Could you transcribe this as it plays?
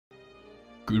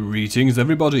Greetings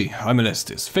everybody, I'm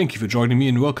Ilestis. Thank you for joining me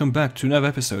and welcome back to another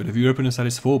episode of Europa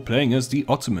Universalis IV playing as the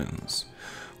Ottomans,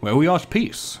 where we are at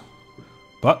peace.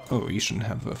 But, oh, we shouldn't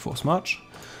have a forced march.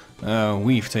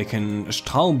 We've taken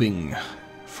Straubing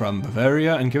from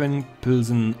Bavaria and given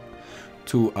Pilsen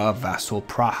to our vassal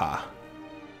Praha.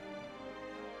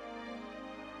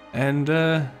 And,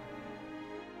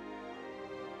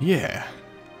 yeah.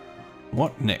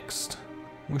 What next?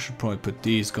 We should probably put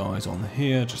these guys on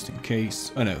here just in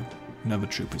case. Oh no, another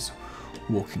troop is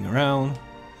walking around.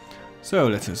 So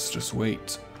let us just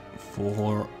wait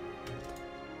for...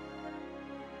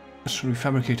 Should we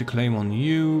fabricate a claim on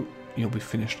you? You'll be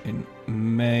finished in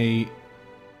May.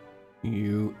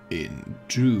 You in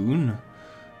June.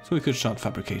 So we could start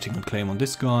fabricating a claim on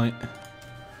this guy.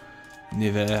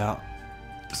 Never.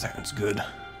 Sounds good.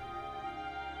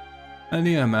 And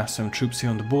yeah, amass some troops here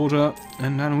on the border,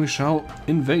 and then we shall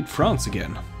invade France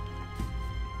again.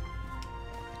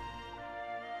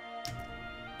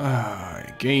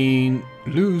 Gain,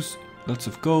 lose lots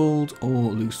of gold, or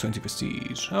lose 20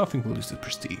 prestige. I think we'll lose the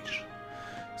prestige,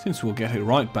 since we'll get it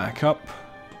right back up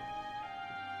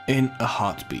in a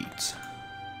heartbeat.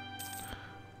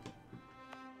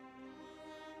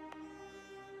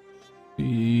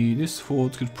 This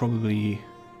fort could probably...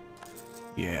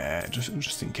 yeah,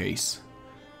 just in case.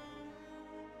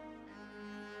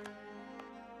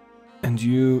 And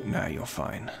you... nah, you're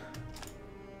fine.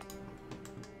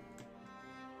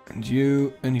 And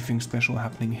you... anything special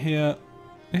happening here?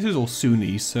 This is all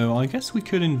Sunni, so I guess we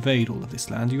could invade all of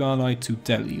this land. You are allied to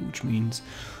Delhi, which means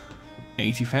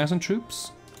 80,000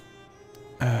 troops?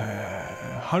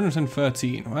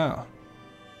 113, wow.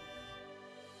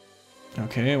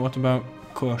 Okay, what about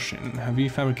Caution? Have you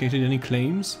fabricated any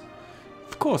claims?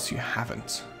 Of course you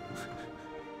haven't.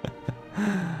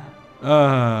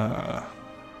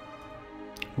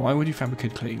 Why would you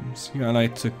fabricate claims? You're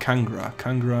allied to Kangra.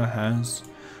 Kangra has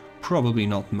probably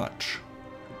not much.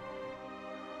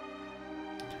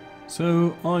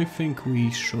 So I think we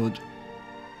should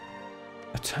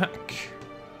attack.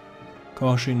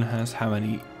 Caution has how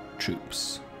many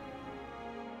troops?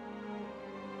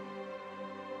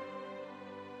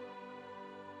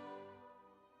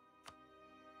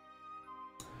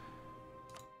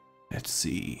 Let's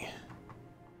see.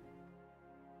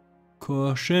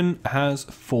 Caution has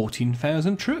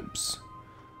 14,000 troops.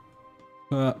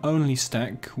 Our only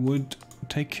stack would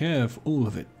take care of all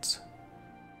of it.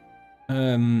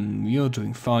 You're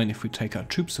doing fine if we take our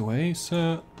troops away,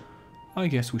 so I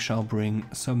guess we shall bring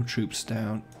some troops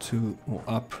down to, or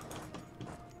up,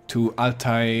 to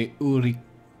Altai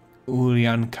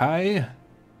Uriankai.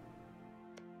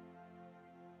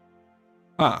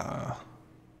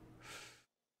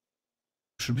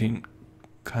 Should be in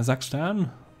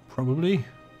Kazakhstan, probably,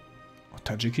 or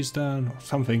Tajikistan, or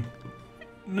something.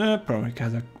 No, probably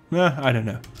Kazakh. No, I don't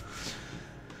know.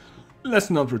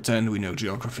 Let's not pretend we know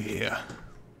geography here.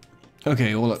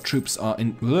 Okay, all our troops are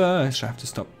in... I shall have to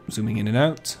stop zooming in and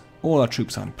out. All our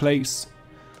troops are in place.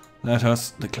 Let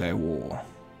us declare war.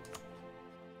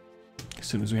 As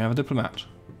soon as we have a diplomat.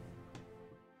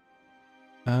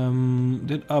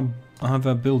 Did our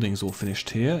other buildings all finished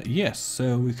here? Yes,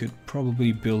 so we could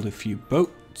probably build a few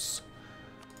boats.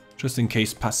 Just in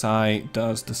case Pasai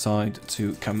does decide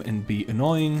to come and be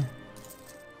annoying.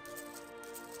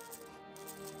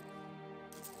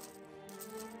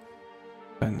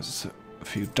 And there's a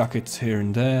few ducats here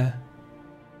and there.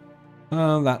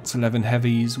 That's 11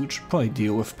 heavies, which should probably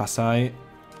deal with Pasai.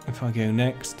 If I go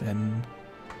next, then...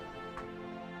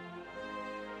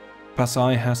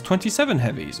 Pasai has 27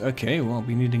 heavies. Okay, well, I'll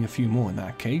be needing a few more in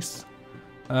that case.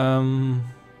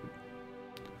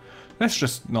 Let's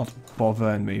just not bother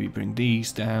and maybe bring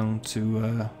these down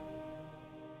to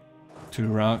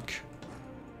Iraq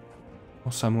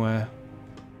or somewhere.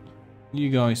 You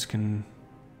guys can...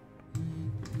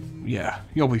 yeah,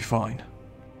 you'll be fine.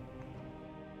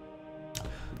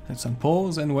 Let's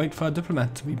unpause and wait for our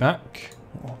diplomat to be back,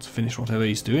 or to finish whatever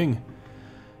he's doing.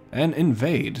 And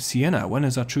invade Siena. When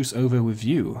is our truce over with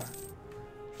you?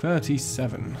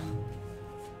 37.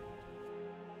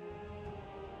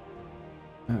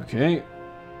 Okay.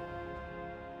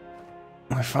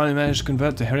 I finally managed to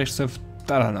convert the heretics of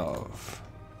Taranov.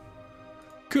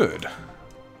 Good.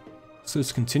 So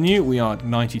let's continue. We are at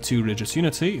 92 religious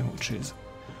unity, which is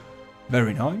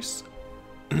very nice.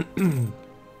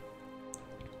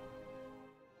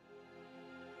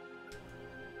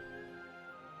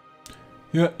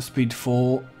 Yeah, speed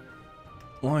 4.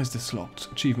 Why is this locked?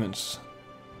 Achievements.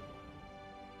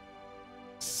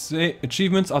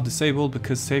 Achievements are disabled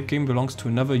because save game belongs to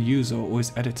another user or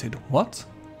is edited. What?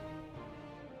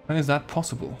 How is that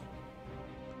possible?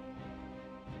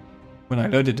 When I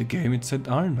loaded the game, it said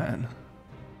Iron Man.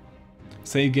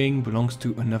 Save game belongs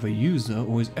to another user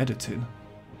or is edited.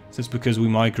 Is this because we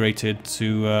migrated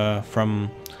to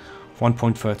from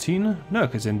 1.13? No,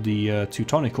 because in the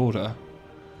Teutonic Order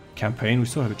campaign we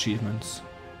still have achievements.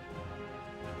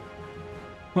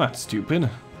 Well, that's stupid.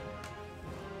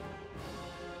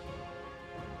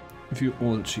 View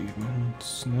all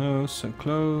achievements. No, so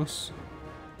close.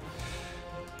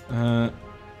 No,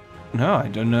 I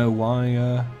don't know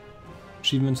why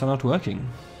achievements are not working.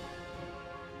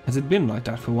 Has it been like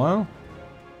that for a while?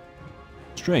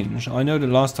 Strange. I know the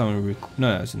last time we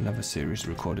no, it was another series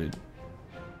recorded.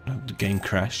 The game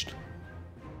crashed.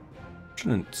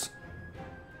 Shouldn't.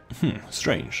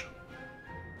 Strange.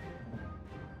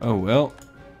 Oh well.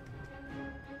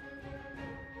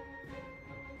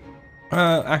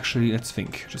 Actually, let's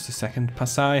think. Just a second.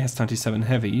 Pasai has 27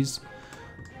 heavies,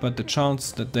 but the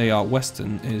chance that they are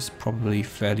Western is probably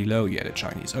fairly low. Yeah, the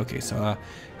Chinese. Okay, so our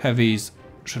heavies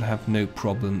should have no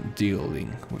problem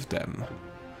dealing with them.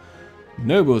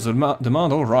 Nobles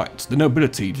demand all rights. The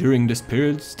nobility during this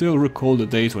period still recall the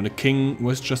days when the king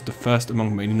was just the first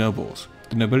among many nobles.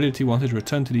 The nobility wanted to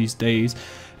return to these days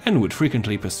and would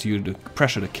frequently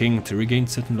pressure the king to regain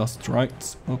certain lost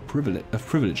rights or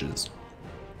privileges.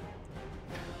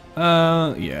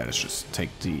 Yeah, let's just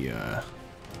take the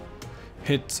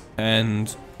hit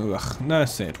and no,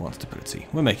 say it wants stability.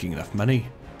 We're making enough money,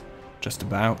 just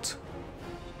about.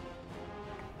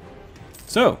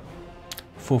 So,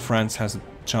 before France has a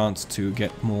chance to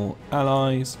get more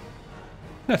allies,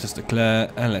 let us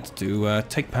declare and let's do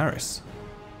take Paris.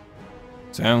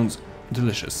 Sounds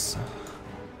delicious.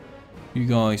 You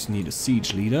guys need a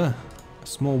siege leader, a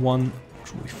small one,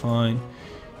 which will be fine.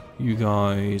 You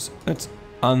guys, let's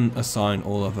unassign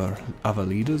all of our other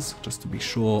leaders, just to be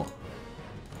sure.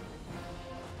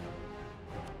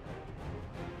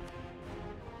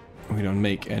 We don't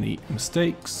make any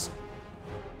mistakes.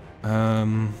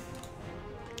 You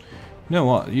know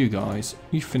what, you guys,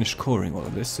 you finish coring all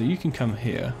of this, so you can come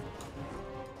here.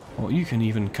 Or you can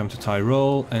even come to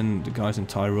Tyrol, and the guys in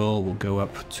Tyrol will go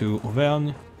up to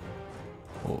Auvergne.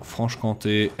 Or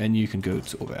Franche-Comté, and you can go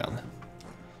to Auvergne.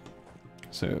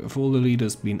 So, if all the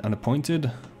leaders been unappointed,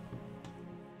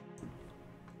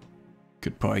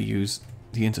 could probably use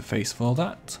the interface for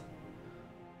that.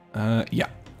 Yeah,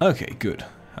 okay, good.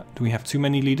 Do we have too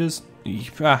many leaders?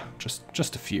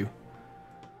 Just a few.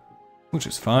 Which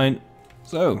is fine.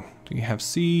 So, do we have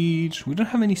siege? We don't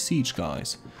have any siege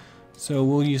guys. So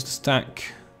we'll use the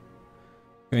stack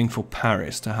going for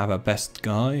Paris to have our best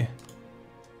guy.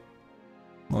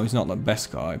 Well, he's not the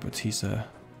best guy, but he's a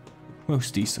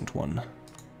most decent one.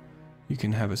 You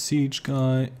can have a siege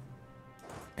guy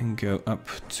and go up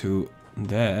to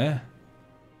there.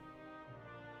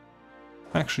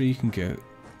 Actually, you can go...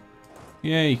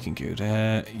 Yeah, you can go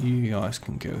there. You guys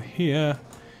can go here.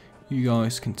 You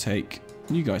guys can take...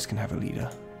 You guys can have a leader.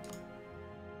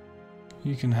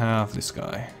 You can have this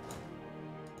guy.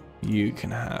 You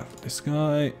can have this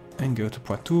guy. And go to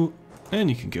Poitou. And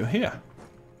you can go here.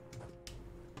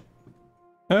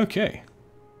 Okay.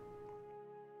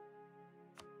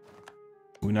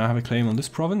 We now have a claim on this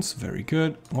province. Very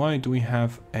good. Why do we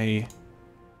have a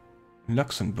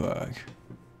Luxembourg?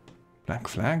 Black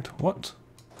flagged? What?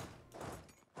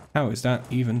 How is that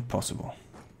even possible?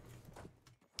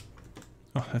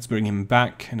 Oh, let's bring him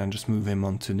back and then just move him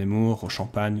on to Nemours or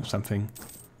Champagne or something.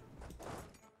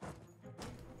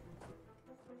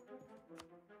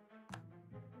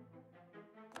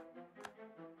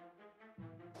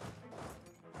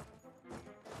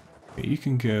 Okay, you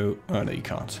can go... Oh, no, you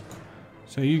can't.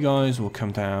 So you guys will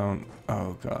come down...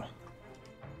 Oh, God.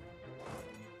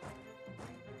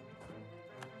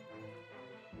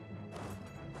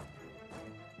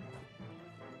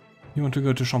 You want to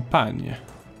go to Champagne?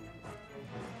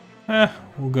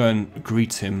 We'll go and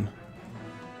greet him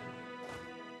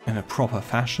in a proper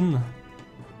fashion.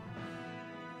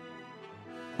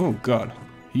 Oh God,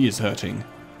 he is hurting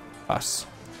us.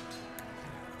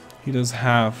 He does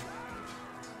have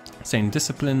same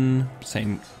discipline,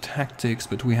 same tactics,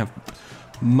 but we have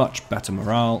much better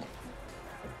morale.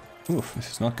 Oof,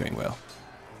 this is not going well.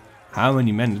 How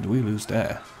many men did we lose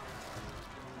there?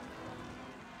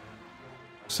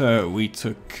 So we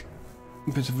took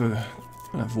a bit of a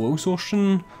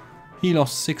Voisortion. He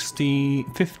lost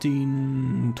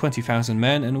 20,000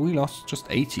 men and we lost just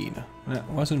 18. That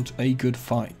wasn't a good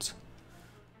fight.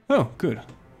 Oh, good.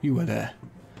 You were there.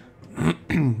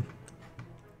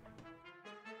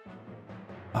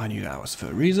 I knew that was for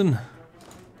a reason.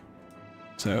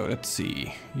 So let's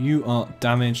see. You are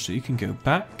damaged, so you can go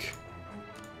back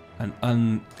and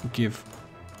ungive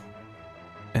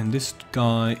And this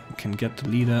guy can get the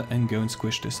leader and go and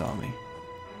squish this army.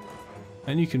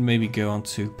 And you can maybe go on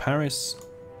to Paris.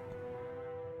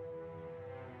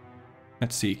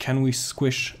 Let's see, can we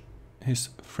squish his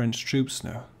French troops?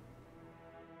 No.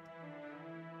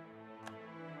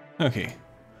 Okay,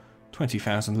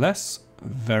 20,000 less.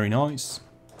 Very nice.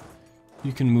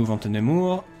 You can move on to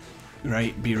Nemours.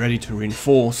 Be ready to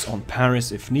reinforce on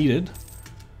Paris if needed.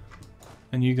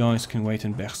 And you guys can wait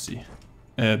in Bercy.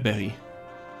 Berry.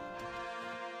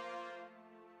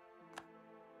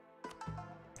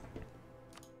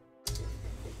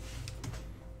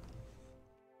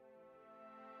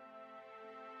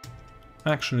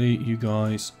 Actually, you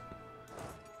guys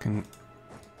can...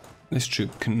 This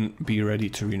troop can be ready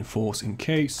to reinforce in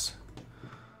case.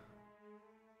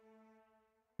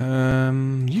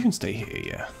 You can stay here,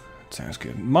 yeah. Sounds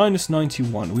good. Minus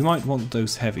 91. We might want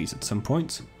those heavies at some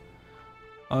point.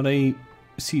 Are they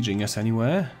sieging us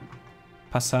anywhere?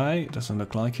 Passai? Doesn't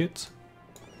look like it.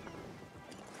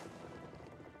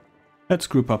 Let's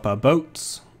group up our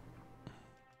boats.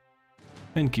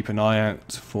 And keep an eye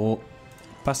out for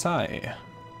Passai.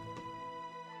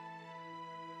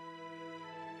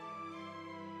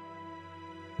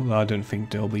 Well, I don't think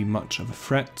there'll be much of a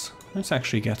threat. Let's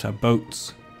actually get our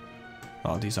boats.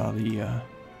 Oh, these are the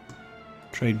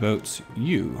trade boats.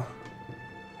 You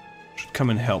should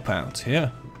come and help out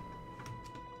here.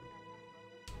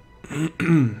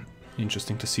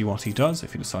 Interesting to see what he does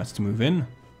if he decides to move in.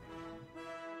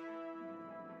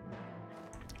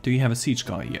 Do you have a siege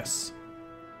guy? Yes.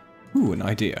 Ooh, an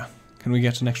idea. Can we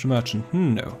get an extra merchant?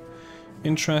 No.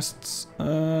 Interests?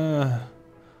 Let's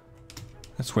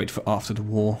wait for after the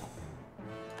war.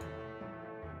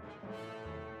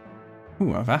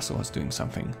 Ooh, our vassal is doing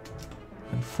something.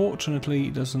 Unfortunately,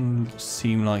 it doesn't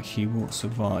seem like he will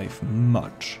survive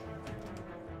much.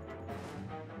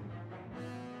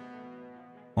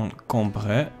 On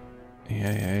Cambrai.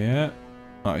 Yeah.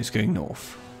 Oh, he's going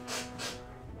north.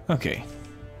 Okay.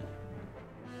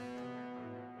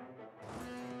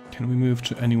 Can we move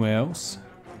to anywhere else?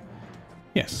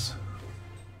 Yes.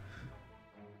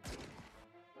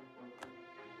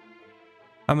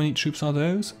 How many troops are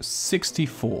those?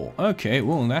 64. Okay,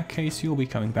 well in that case you'll be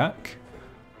coming back.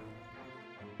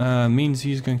 Means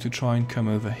he's going to try and come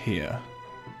over here.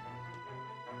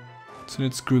 So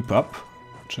let's group up,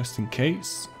 just in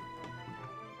case.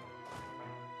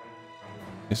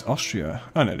 Is Austria...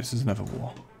 Oh no, this is another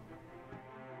war.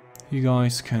 You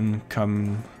guys can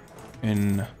come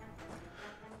in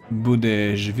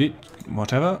Budejvit,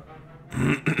 whatever.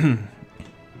 And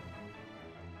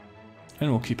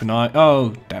we'll keep an eye...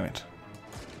 Oh, damn it.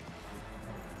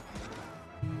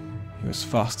 He was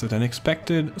faster than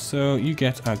expected, so you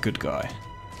get a good guy.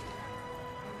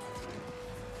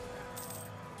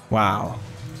 Wow.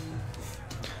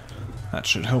 That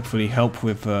should hopefully help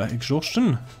with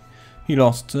exhaustion. He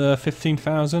lost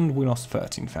 15,000, we lost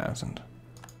 13,000.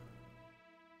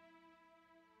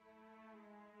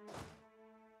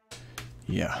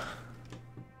 Yeah.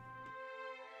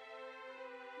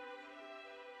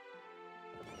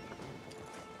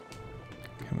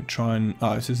 Can we try and...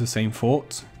 Oh, this is the same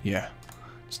fort. Yeah.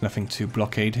 There's nothing to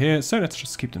blockade here, so let's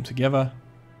just keep them together.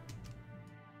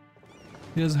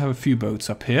 He does have a few boats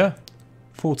up here.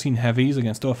 14 heavies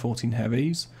against our 14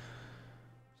 heavies.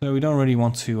 So we don't really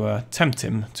want to tempt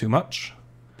him too much.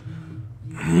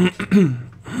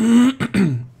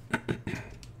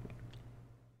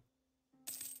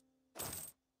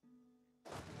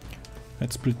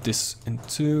 Let's split this in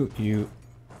two. You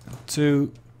and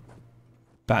two.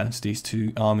 Balance these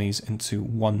two armies into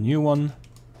one new one.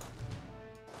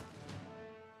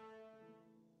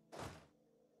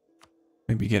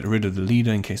 Maybe get rid of the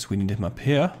leader in case we need him up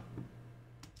here.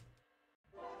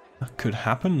 That could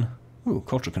happen. Ooh,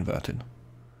 culture converted.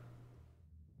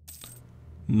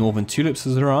 Northern Tulips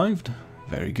has arrived.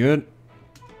 Very good.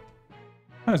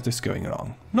 How's this going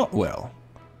along? Not well.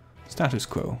 Status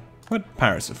quo. But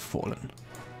Paris have fallen.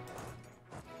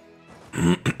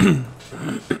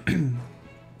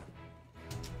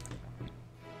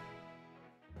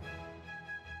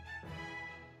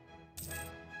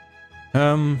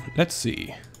 Let's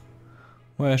see.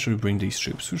 Where should we bring these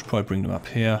troops? We should probably bring them up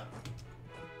here.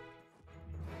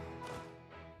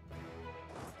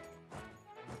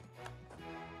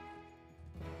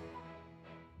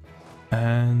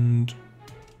 And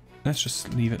let's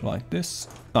just leave it like this.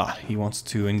 Ah, he wants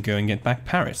to go and get back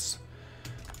Paris.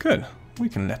 Good. We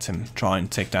can let him try and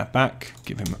take that back.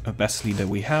 Give him a best leader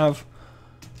we have.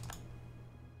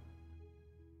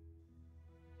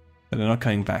 But they're not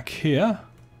coming back here.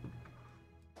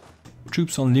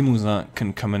 Troops on Limousin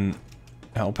can come and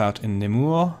help out in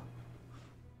Nemours.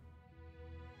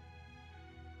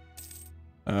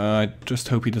 I just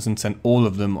hope he doesn't send all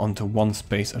of them onto one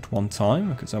space at one time,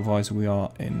 because otherwise we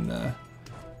are in a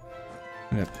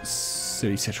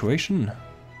silly situation.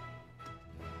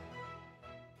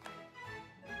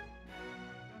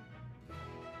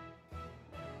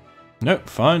 Nope,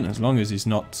 fine. As long as he's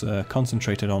not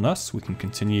concentrated on us, we can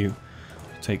continue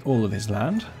to take all of his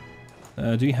land.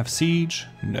 Do you have siege?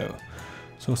 No.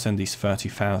 So we'll send these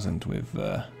 30,000 with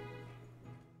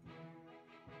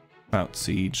without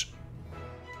siege.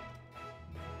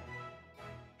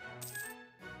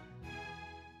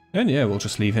 And yeah, we'll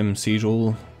just leave him siege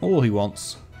all he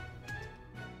wants.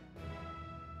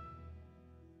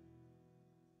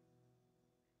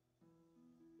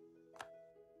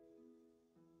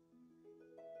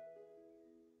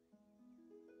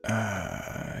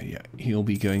 Yeah, he'll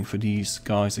be going for these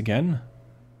guys again.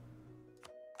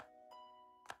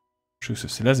 Truce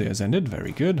of Silesia has ended,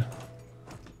 very good.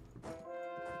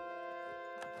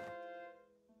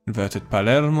 Inverted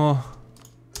Palermo.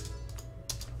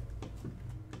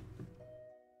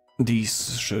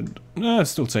 These should...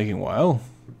 it's still taking a while.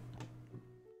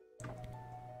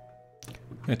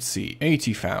 Let's see,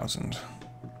 80,000.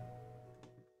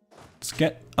 Let's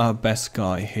get our best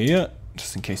guy here,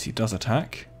 just in case he does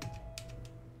attack.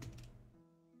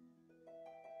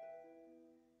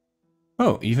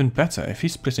 Oh, even better. If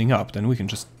he's splitting up, then we can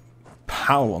just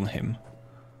power on him.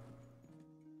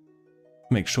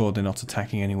 Make sure they're not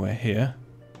attacking anywhere here.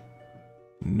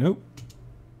 Nope.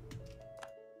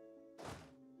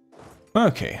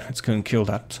 Okay, let's go and kill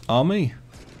that army.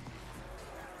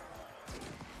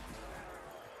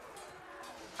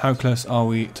 How close are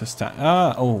we to stat?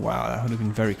 Ah, oh wow, that would have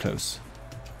been very close.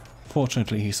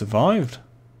 Fortunately, he survived.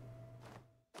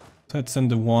 So let's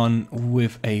send the one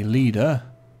with a leader.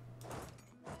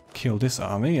 Kill this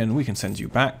army, and we can send you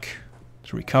back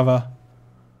to recover.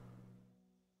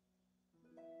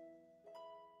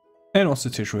 And what's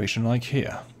the situation like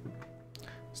here?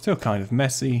 Still kind of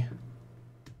messy.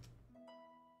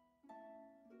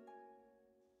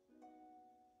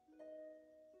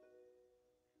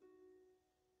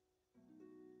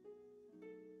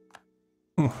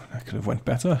 Oh, that could have went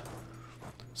better.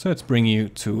 So let's bring you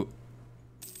to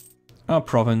our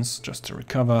province just to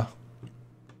recover.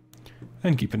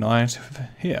 And keep an eye out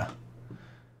here.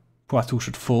 Poitou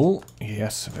should fall.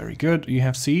 Yes, very good. You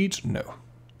have siege? No.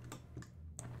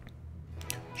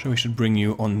 So we should bring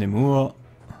you on Namur.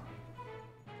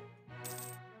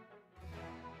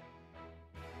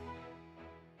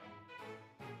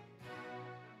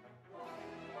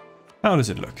 How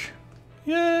does it look?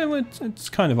 Yeah, well, it's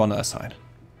kind of on our side.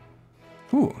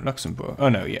 Ooh, Luxembourg. Oh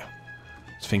no, yeah.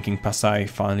 I was thinking Passai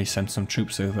finally sent some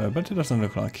troops over, but it doesn't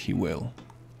look like he will.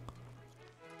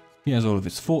 He has all of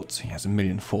his forts. He has 1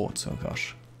 million forts. Oh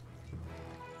gosh.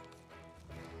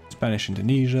 Spanish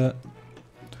Indonesia.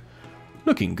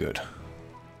 Looking good.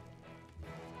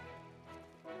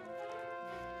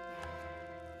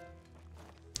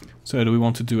 So do we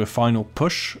want to do a final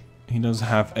push? He does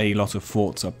have a lot of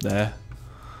forts up there,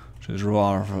 which is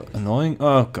rather annoying.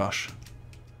 Oh gosh.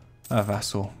 A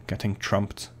vassal getting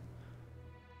trumped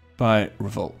by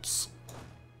revolts.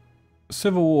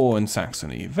 Civil war in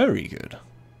Saxony. Very good.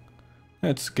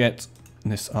 Let's get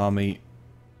this army.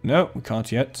 No, we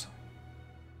can't yet.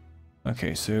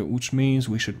 Okay, so which means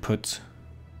we should put...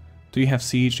 Do you have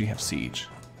siege? Do you have siege?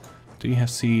 Do you have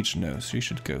siege? No, so you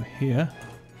should go here.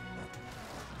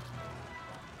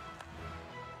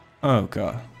 Oh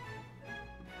god.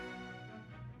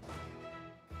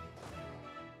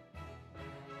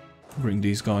 Bring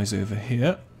these guys over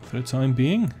here for the time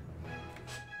being.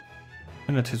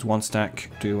 And let his one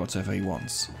stack do whatever he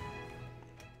wants.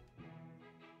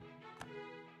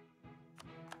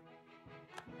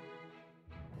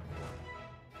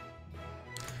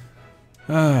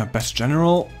 Best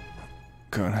general,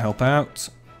 go and help out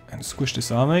and squish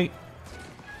this army.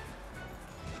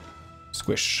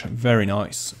 Squish, very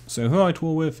nice. So who I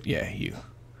war with? Yeah, you.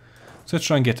 So let's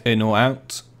try and get in or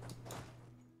out.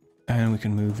 And we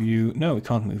can move you. No, we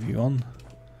can't move you on.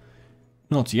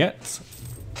 Not yet.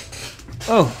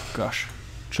 Oh, gosh.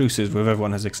 Truces with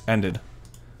everyone has ended.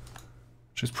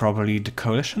 Which is probably the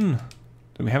coalition.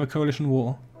 Did we have a coalition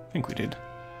war? I think we did.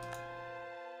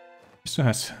 Still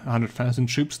has 100,000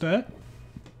 troops there.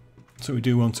 So we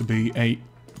do want to be a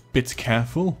bit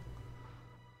careful.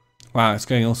 Wow, it's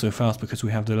going also fast because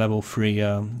we have the level 3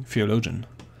 theologian.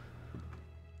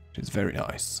 Which is very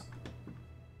nice.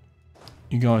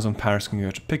 You guys on Paris can go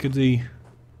to Picardy.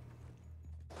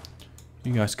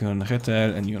 You guys go on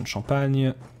Rethel and you on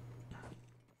Champagne.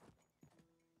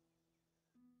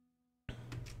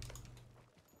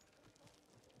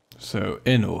 So,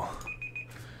 Inno.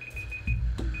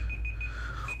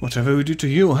 Whatever we do to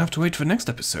you, we'll have to wait for next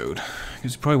episode,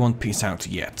 because you probably won't peace out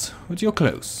yet, but you're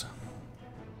close.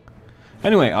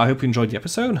 Anyway, I hope you enjoyed the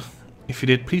episode. If you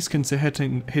did, please consider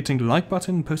hitting the like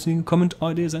button and posting your comment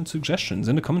ideas and suggestions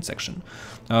in the comment section.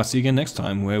 I'll see you again next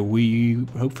time, where we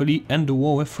hopefully end the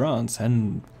war with France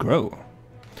and grow.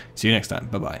 See you next time.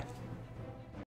 Bye-bye.